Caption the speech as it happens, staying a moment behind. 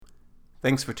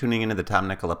Thanks for tuning into the Tom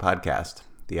Nicola podcast,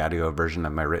 the audio version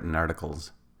of my written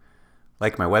articles.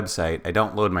 Like my website, I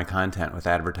don't load my content with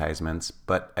advertisements,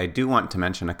 but I do want to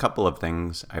mention a couple of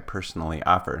things I personally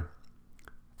offer.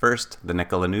 First, the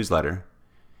Nicola newsletter.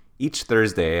 Each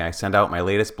Thursday, I send out my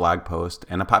latest blog post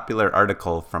and a popular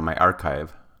article from my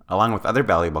archive, along with other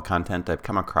valuable content I've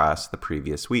come across the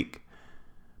previous week.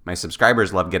 My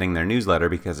subscribers love getting their newsletter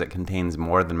because it contains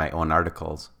more than my own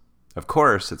articles. Of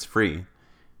course, it's free.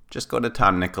 Just go to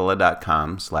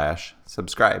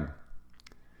tomnicola.com/subscribe.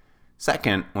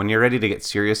 Second, when you're ready to get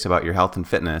serious about your health and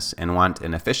fitness and want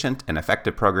an efficient and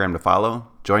effective program to follow,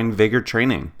 join Vigor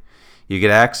Training. You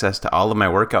get access to all of my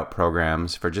workout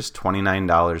programs for just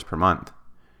 $29 per month.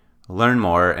 Learn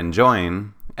more and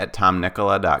join at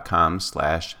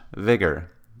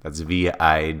tomnicola.com/vigor. That's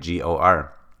VIGOR.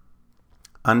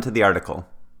 On to the article.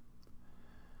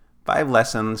 5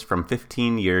 lessons from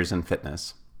 15 years in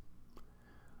fitness.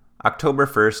 October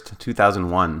 1st,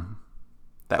 2001.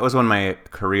 That was when my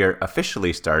career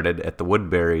officially started at the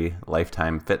Woodbury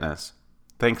Lifetime Fitness.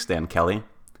 Thanks, Dan Kelly.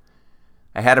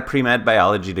 I had a pre-med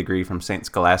biology degree from St.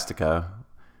 Scholastica,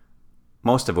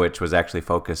 most of which was actually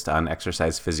focused on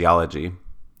exercise physiology.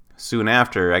 Soon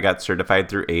after, I got certified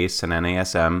through ACE and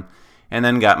NASM, and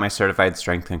then got my Certified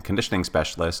Strength and Conditioning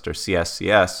Specialist, or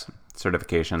CSCS,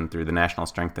 certification through the National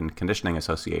Strength and Conditioning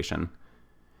Association.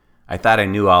 I thought I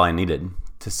knew all I needed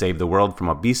to save the world from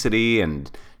obesity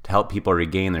and to help people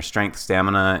regain their strength,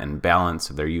 stamina, and balance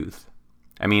of their youth.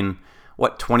 I mean,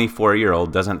 what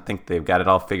 24-year-old doesn't think they've got it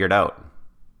all figured out?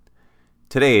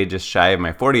 Today, just shy of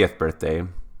my 40th birthday,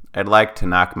 I'd like to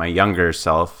knock my younger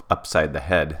self upside the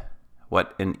head.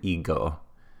 What an ego.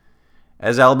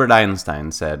 As Albert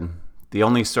Einstein said, the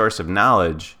only source of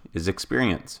knowledge is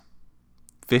experience.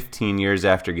 15 years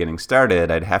after getting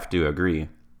started, I'd have to agree.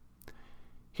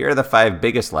 Here are the 5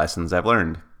 biggest lessons I've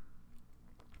learned.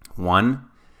 1.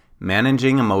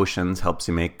 Managing emotions helps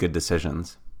you make good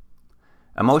decisions.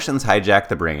 Emotions hijack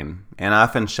the brain and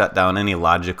often shut down any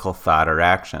logical thought or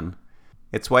action.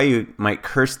 It's why you might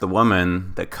curse the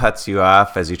woman that cuts you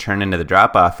off as you turn into the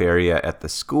drop-off area at the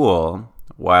school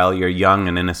while your young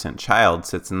and innocent child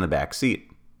sits in the back seat.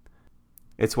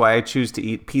 It's why I choose to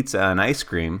eat pizza and ice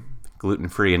cream,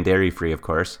 gluten-free and dairy-free of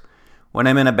course, when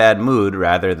I'm in a bad mood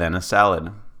rather than a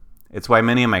salad. It's why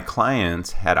many of my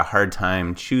clients had a hard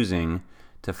time choosing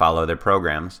to follow their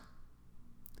programs.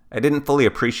 I didn't fully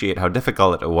appreciate how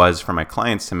difficult it was for my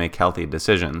clients to make healthy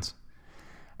decisions.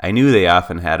 I knew they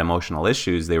often had emotional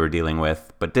issues they were dealing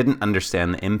with, but didn't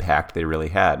understand the impact they really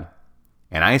had.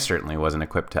 And I certainly wasn't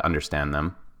equipped to understand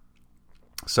them.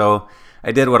 So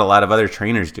I did what a lot of other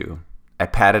trainers do. I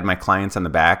patted my clients on the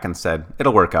back and said,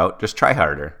 "It'll work out, just try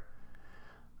harder."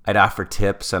 I'd offer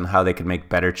tips on how they could make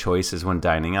better choices when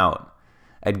dining out.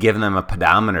 I'd give them a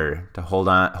pedometer to hold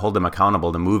them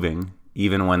accountable to moving,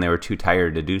 even when they were too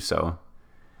tired to do so.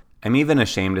 I'm even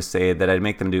ashamed to say that I'd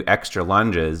make them do extra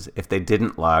lunges if they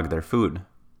didn't log their food.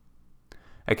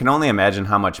 I can only imagine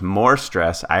how much more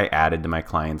stress I added to my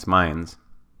clients' minds.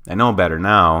 I know better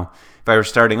now. If I were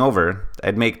starting over,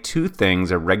 I'd make 2 things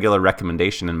a regular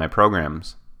recommendation in my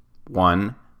programs.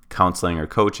 1, counseling or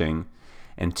coaching,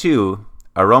 and 2,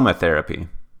 aromatherapy.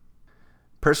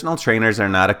 Personal trainers are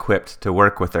not equipped to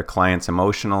work with their clients'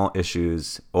 emotional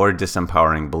issues or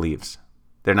disempowering beliefs.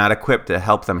 They're not equipped to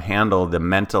help them handle the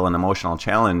mental and emotional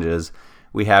challenges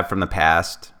we have from the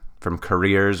past, from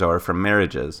careers, or from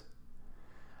marriages.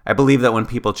 I believe that when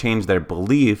people change their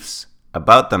beliefs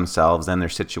about themselves and their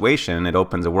situation, it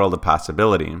opens a world of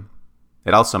possibility.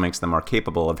 It also makes them more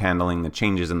capable of handling the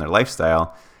changes in their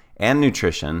lifestyle and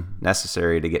nutrition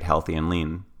necessary to get healthy and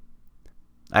lean.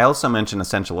 I also mention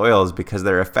essential oils because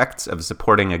their effects of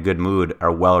supporting a good mood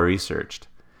are well researched.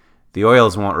 The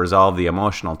oils won't resolve the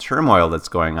emotional turmoil that's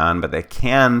going on, but they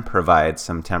can provide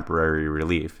some temporary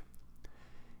relief.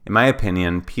 In my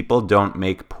opinion, people don't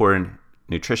make poor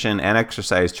nutrition and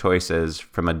exercise choices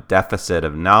from a deficit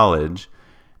of knowledge.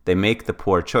 They make the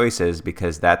poor choices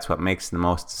because that's what makes the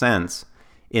most sense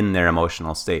in their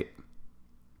emotional state.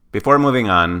 Before moving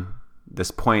on,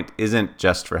 this point isn't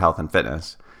just for health and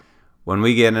fitness. When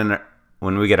we get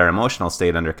our emotional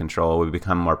state under control, we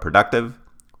become more productive,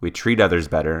 we treat others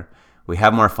better, we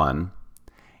have more fun,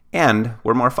 and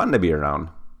we're more fun to be around.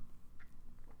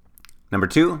 Number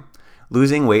 2,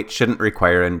 losing weight shouldn't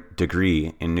require a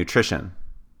degree in nutrition.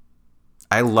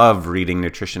 I love reading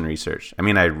nutrition research. I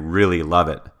really love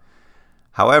it.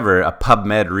 However, a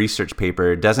PubMed research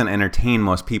paper doesn't entertain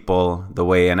most people the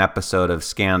way an episode of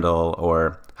Scandal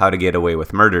or How to Get Away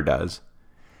with Murder does.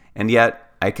 And yet,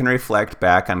 I can reflect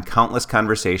back on countless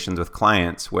conversations with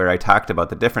clients where I talked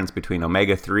about the difference between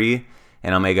omega-3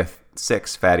 and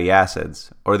omega-6 fatty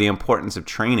acids, or the importance of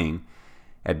training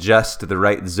at just the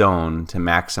right zone to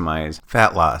maximize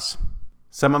fat loss.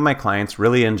 Some of my clients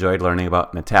really enjoyed learning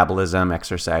about metabolism,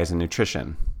 exercise, and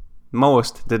nutrition.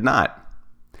 Most did not.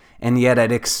 And yet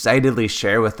I'd excitedly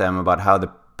share with them about how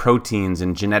the proteins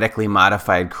in genetically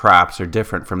modified crops are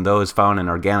different from those found in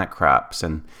organic crops,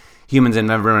 and humans have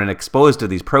never been exposed to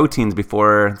these proteins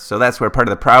before, so that's where part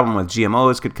of the problem with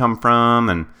GMOs could come from.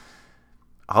 And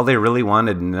all they really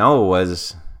wanted to know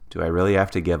was, do I really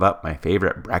have to give up my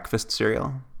favorite breakfast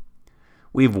cereal?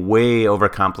 We've way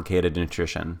overcomplicated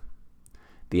nutrition.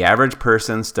 The average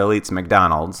person still eats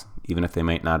McDonald's, even if they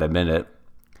might not admit it.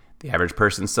 The average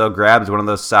person still grabs one of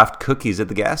those soft cookies at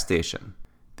the gas station.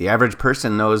 The average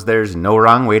person knows there's no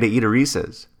wrong way to eat a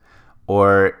Reese's.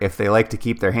 Or if they like to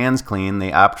keep their hands clean,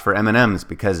 they opt for M&Ms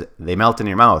because they melt in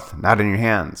your mouth, not in your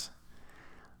hands.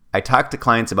 I talk to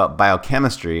clients about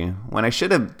biochemistry when I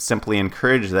should have simply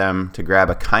encouraged them to grab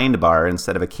a Kind bar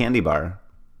instead of a candy bar.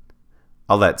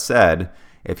 All that said,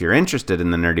 if you're interested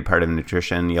in the nerdy part of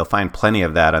nutrition, you'll find plenty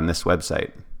of that on this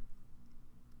website.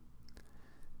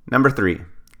 Number 3.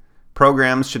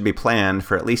 Programs should be planned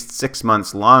for at least 6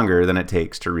 months longer than it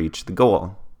takes to reach the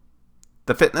goal.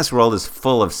 The fitness world is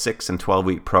full of 6 and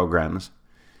 12-week programs,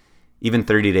 even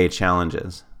 30-day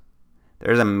challenges.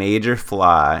 There's a major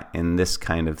flaw in this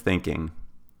kind of thinking.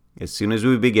 As soon as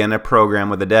we begin a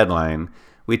program with a deadline,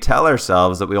 we tell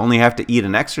ourselves that we only have to eat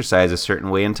and exercise a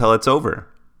certain way until it's over.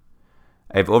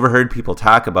 I've overheard people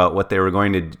talk about what they were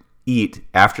going to eat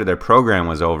after their program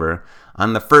was over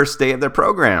on the first day of their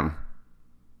program.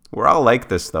 We're all like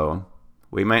this, though.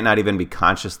 We might not even be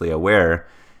consciously aware,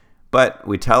 but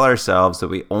we tell ourselves that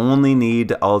we only need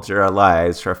to alter our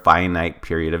lives for a finite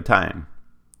period of time.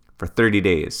 For 30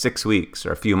 days, 6 weeks,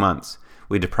 or a few months,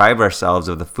 we deprive ourselves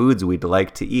of the foods we'd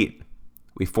like to eat.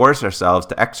 We force ourselves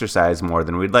to exercise more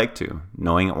than we'd like to,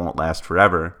 knowing it won't last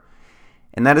forever.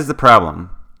 And that is the problem.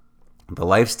 The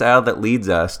lifestyle that leads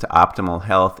us to optimal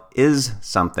health is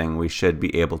something we should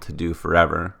be able to do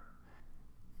forever.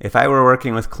 If I were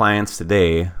working with clients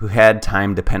today who had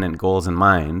time-dependent goals in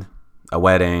mind, a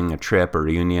wedding, a trip, a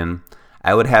reunion,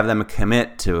 I would have them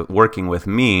commit to working with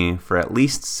me for at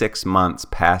least 6 months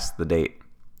past the date.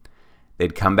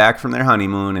 They'd come back from their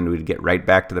honeymoon and we'd get right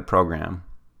back to the program.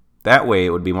 That way, it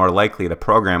would be more likely the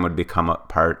program would become a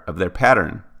part of their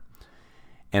pattern.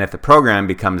 And if the program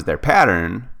becomes their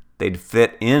pattern, they'd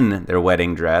fit in their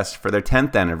wedding dress for their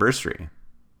 10th anniversary.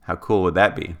 How cool would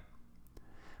that be?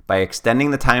 By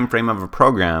extending the time frame of a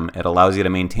program, it allows you to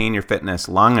maintain your fitness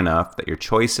long enough that your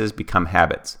choices become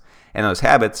habits, and those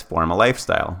habits form a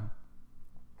lifestyle.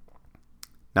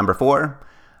 Number 4,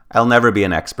 I'll never be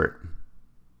an expert.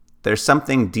 There's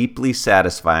something deeply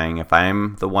satisfying if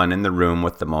I'm the one in the room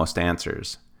with the most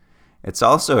answers. It's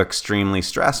also extremely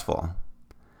stressful.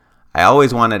 I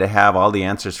always wanted to have all the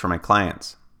answers for my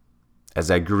clients. As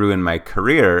I grew in my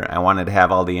career, I wanted to have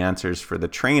all the answers for the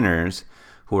trainers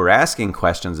who were asking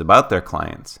questions about their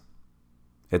clients.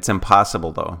 It's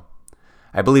impossible, though.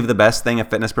 I believe the best thing a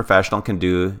fitness professional can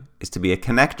do is to be a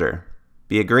connector.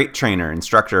 Be a great trainer,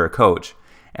 instructor, or coach.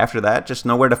 After that, just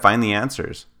know where to find the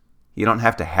answers. You don't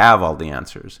have to have all the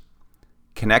answers.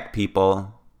 Connect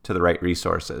people to the right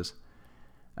resources.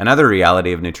 Another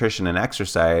reality of nutrition and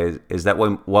exercise is that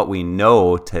what we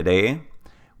know today,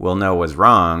 we'll know was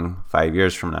wrong 5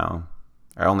 years from now.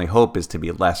 Our only hope is to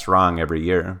be less wrong every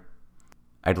year.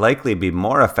 I'd likely be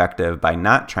more effective by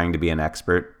not trying to be an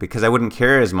expert because I wouldn't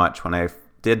care as much when I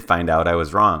did find out I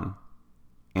was wrong.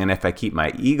 And if I keep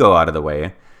my ego out of the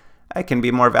way, I can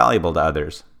be more valuable to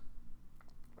others.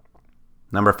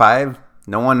 Number 5,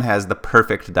 no one has the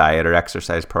perfect diet or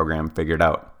exercise program figured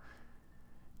out.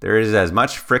 There is as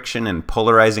much friction and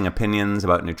polarizing opinions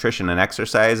about nutrition and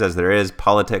exercise as there is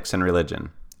politics and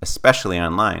religion, especially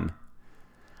online.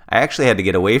 I actually had to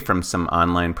get away from some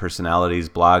online personalities,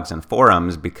 blogs, and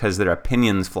forums because their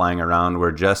opinions flying around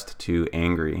were just too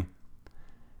angry.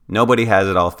 Nobody has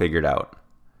it all figured out.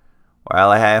 While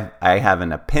I have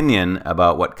an opinion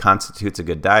about what constitutes a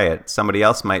good diet, somebody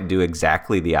else might do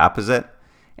exactly the opposite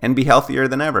and be healthier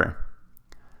than ever.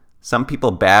 Some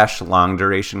people bash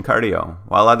long-duration cardio,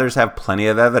 while others have plenty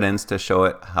of evidence to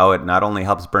show how it not only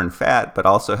helps burn fat, but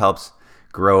also helps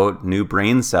grow new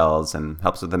brain cells and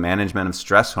helps with the management of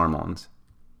stress hormones.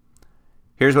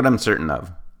 Here's what I'm certain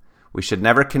of. We should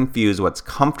never confuse what's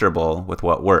comfortable with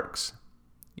what works.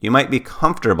 You might be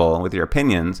comfortable with your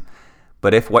opinions,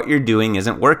 but if what you're doing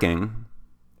isn't working,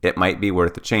 it might be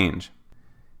worth a change,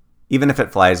 even if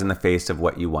it flies in the face of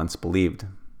what you once believed.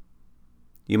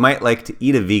 You might like to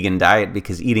eat a vegan diet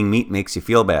because eating meat makes you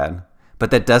feel bad, but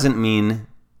that doesn't mean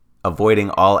avoiding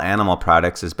all animal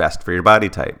products is best for your body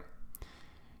type.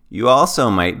 You also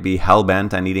might be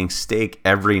hell-bent on eating steak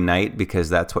every night because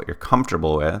that's what you're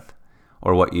comfortable with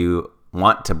or what you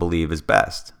want to believe is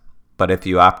best. But if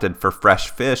you opted for fresh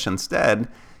fish instead,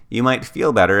 you might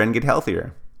feel better and get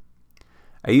healthier.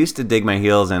 I used to dig my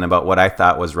heels in about what I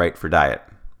thought was right for diet.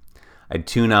 I'd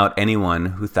tune out anyone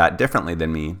who thought differently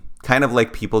than me, kind of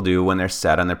like people do when they're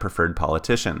set on their preferred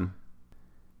politician.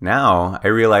 Now, I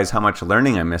realize how much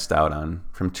learning I missed out on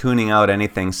from tuning out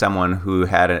someone who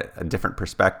had a different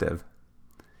perspective.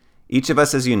 Each of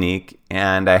us is unique,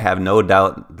 and I have no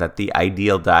doubt that the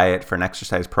ideal diet for an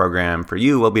exercise program for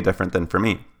you will be different than for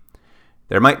me.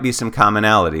 There might be some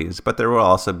commonalities, but there will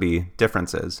also be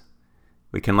differences.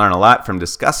 We can learn a lot from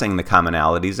discussing the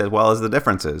commonalities as well as the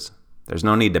differences. There's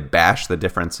no need to bash the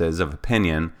differences of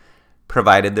opinion,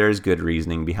 provided there is good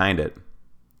reasoning behind it.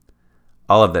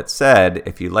 All of that said,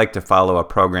 if you'd like to follow a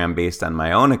program based on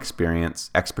my own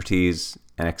experience, expertise,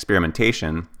 and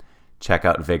experimentation, check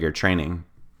out Vigor Training.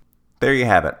 There you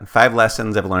have it, 5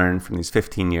 lessons I've learned from these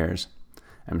 15 years.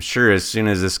 I'm sure as soon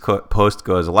as this post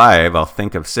goes live, I'll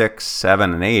think of 6,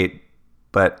 7, and 8,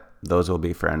 but those will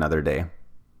be for another day.